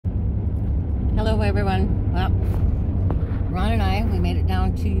Hello everyone. Well, Ron and I, we made it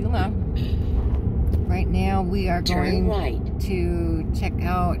down to Yuma. Right now we are going to check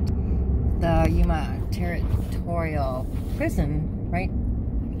out the Yuma Territorial Prison, right?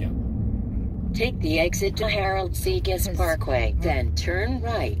 Yeah. Take the exit to Harold Segas Parkway, then turn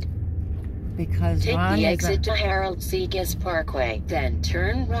right. Because Take Ron the exit to Harold Segas Parkway, then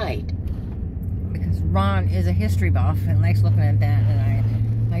turn right. Because Ron is a history buff and likes looking at that, and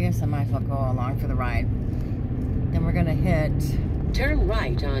I guess I might as well go along for the ride. Then we're gonna hit. Turn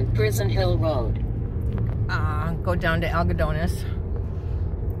right on Prison Hill Road. Go down to Algodones.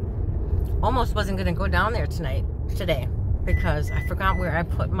 Almost wasn't gonna go down there today, because I forgot where I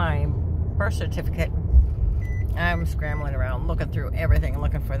put my birth certificate. I'm scrambling around, looking through everything,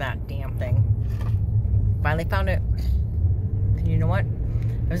 looking for that damn thing. Finally found it. And you know what?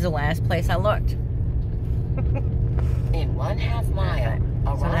 It was the last place I looked. In 1/2 mile,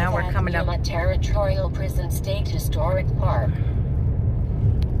 so now we're coming up. Yuma Territorial Prison State Historic Park.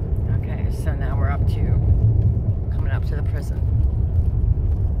 Okay, so now we're coming up to the prison.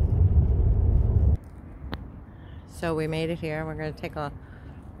 So we made it here. We're going to take a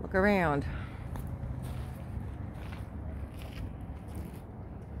look around.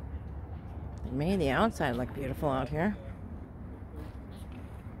 It made the outside look beautiful out here.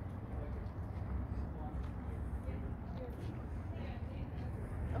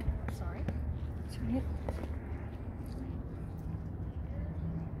 Oh, sorry. That's right.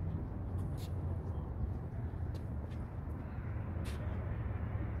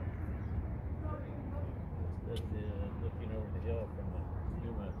 Looking over the hill from the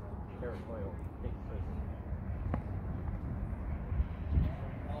Yuma Territorial Prison.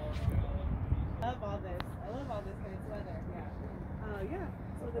 I love all this nice weather. Yeah.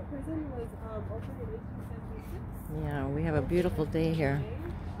 So the prison was opened in 1876. Yeah, we have a beautiful day here.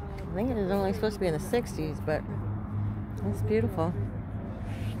 I think it is only supposed to be in the 60s, but it's beautiful.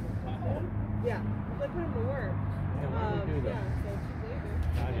 Yeah, they put them to work. Yeah, what do we do though? Yeah, so 2 days.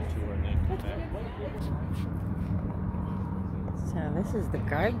 I did 2 and then come back. So this is the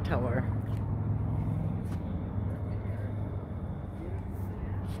guard tower.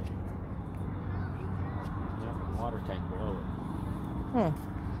 Water tank below it.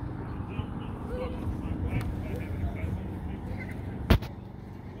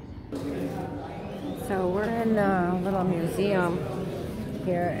 So we're in a little museum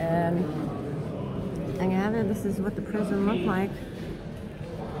here, and I gather this is what the prison looked like.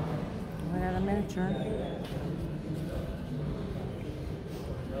 We got a miniature.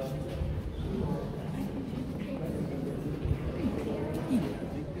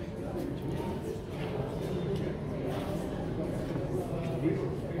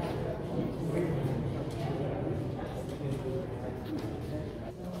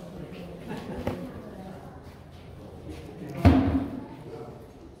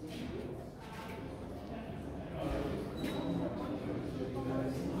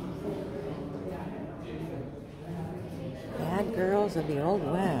 Bad girls of the Old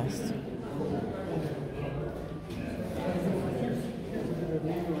West. I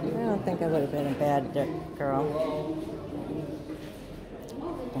don't think I would have been a bad girl.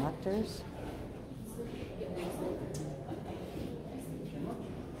 Doctors.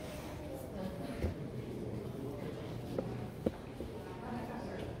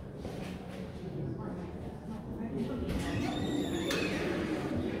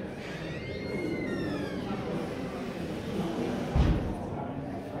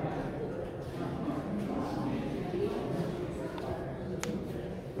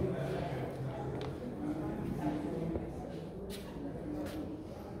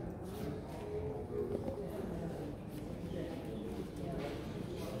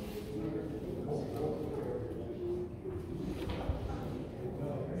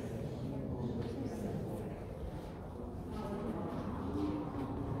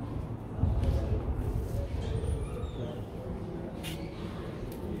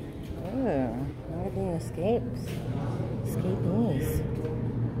 Escapees.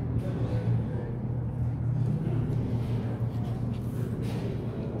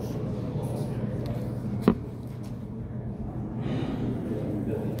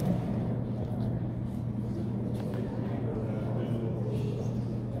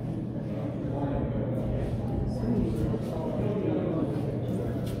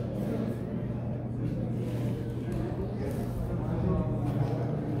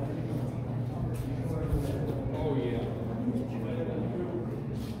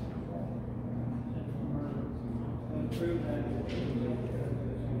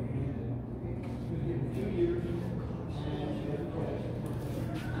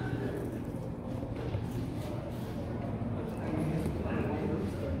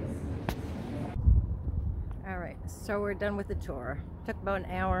 So we're done with the tour. Took about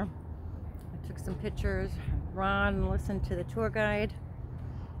an hour. I took some pictures. Ron listened to the tour guide.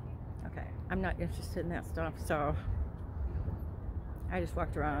 Okay, I'm not interested in that stuff, so I just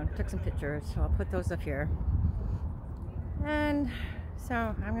walked around, took some pictures, so I'll put those up here. And so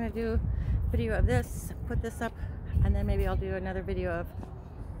I'm gonna do a video of this, put this up, and then maybe I'll do another video of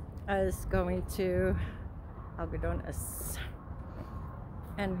us going to Algodones.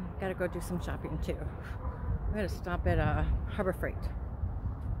 And gotta go do some shopping too. I'm gonna stop at Harbor Freight.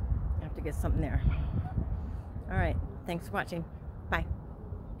 I have to get something there. All right, thanks for watching. Bye.